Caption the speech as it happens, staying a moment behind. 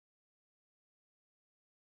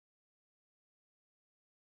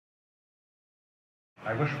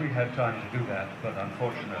I wish we had time to do that, but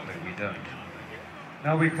unfortunately we don't.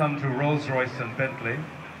 Now we come to Rolls-Royce and Bentley,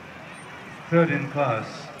 third in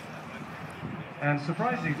class. And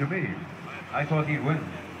surprising to me, I thought he'd win.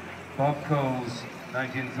 Bob Cole's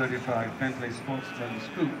 1935 Bentley Sportsman's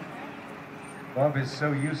Coupe. Bob is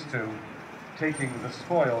so used to taking the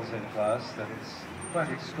spoils in class that it's quite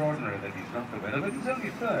extraordinary that he's not the winner, but he's only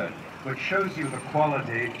third, which shows you the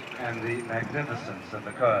quality and the magnificence of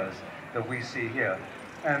the cars that we see here.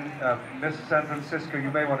 And Miss San Francisco,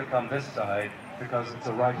 you may want to come this side because it's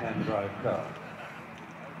a right-hand drive car.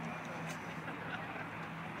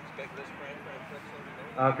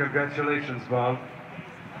 Congratulations, Bob.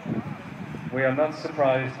 We are not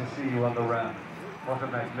surprised to see you on the ramp. What a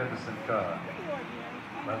magnificent car.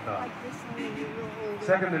 Well done.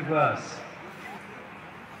 Second in class,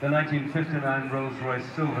 the 1959 Rolls-Royce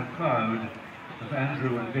Silver Cloud of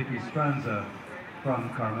Andrew and Vicky Stranza from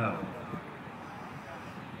Carmel.